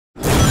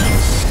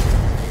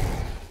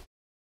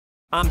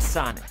I'm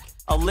Sonic,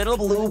 a little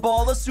blue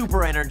ball of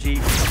super energy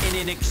in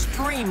an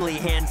extremely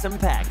handsome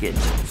package.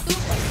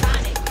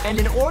 And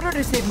in order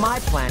to save my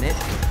planet,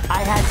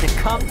 I had to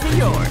come to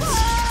yours.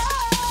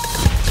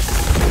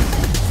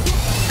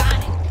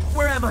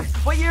 Where am I?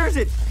 What year is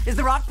it? Is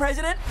The Rock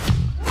president?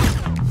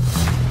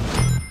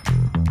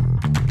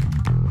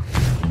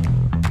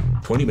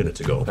 20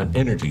 minutes ago, an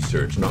energy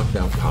surge knocked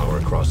out power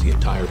across the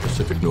entire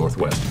Pacific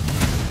Northwest.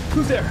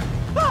 Who's there?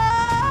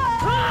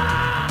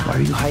 Why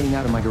are you hiding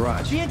out in my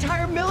garage? The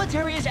entire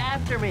military is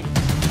after me.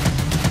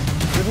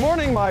 Good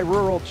morning, my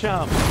rural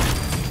chum.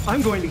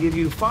 I'm going to give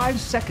you 5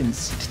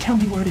 seconds to tell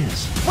me where it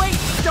is. Wait,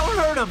 don't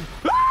hurt him.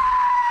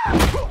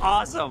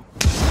 Awesome.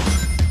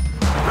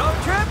 Road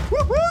trip?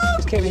 Woohoo!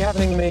 This can't be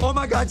happening to me. Oh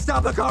my God,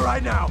 stop the car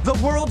right now. The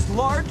world's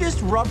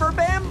largest rubber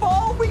band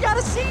ball? We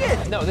gotta see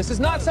it. No, this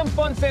is not some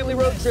fun family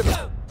road trip.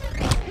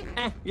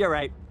 You're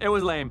right. It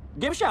was lame.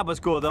 Gift shop was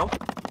cool, though.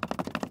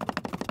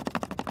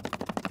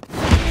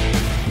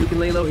 You can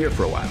lay low here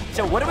for a while.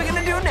 So what are we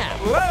gonna do now?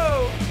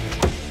 Whoa!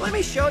 Let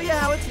me show you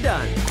how it's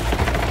done.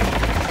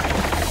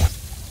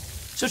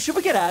 So should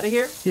we get out of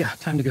here? Yeah,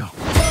 time to go.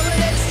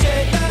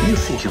 You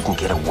think you can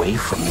get away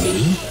from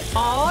me?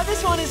 Aw,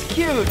 this one is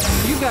cute.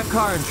 You've got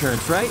car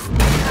insurance, right?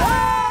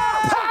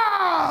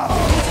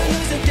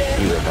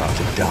 You're about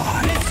to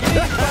die.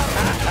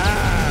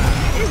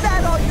 Is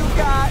that all you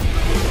got?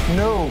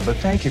 No, but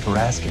thank you for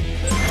asking.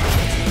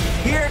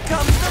 Here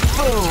comes the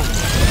boom.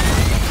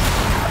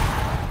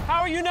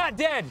 How are you not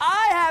dead?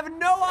 I have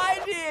no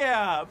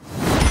idea.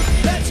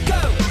 Let's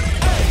go.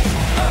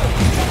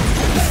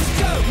 Let's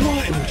go.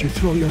 Why would you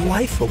throw your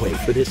life away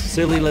for this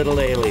silly little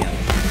alien?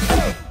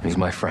 He's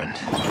my friend.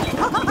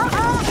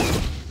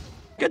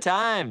 Good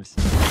times.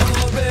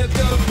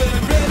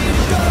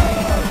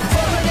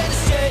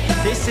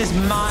 This is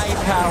my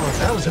power.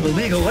 That was an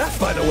illegal left,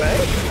 by the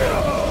way.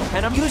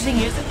 And I'm using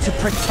it to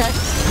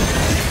protect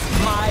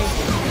my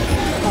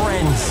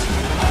friends.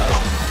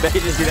 Bet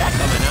you didn't see that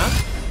coming, huh?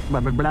 Blah,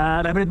 blah,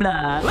 blah, blah,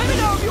 blah. Let me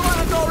know if you want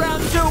to go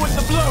round 2 with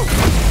the blue.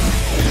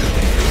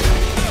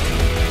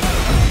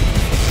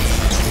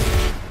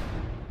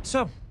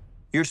 So,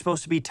 you're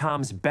supposed to be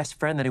Tom's best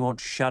friend that he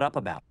won't shut up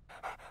about.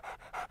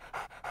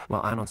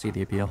 Well, I don't see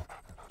the appeal.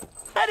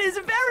 That is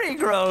very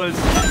gross.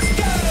 Let's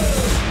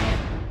go!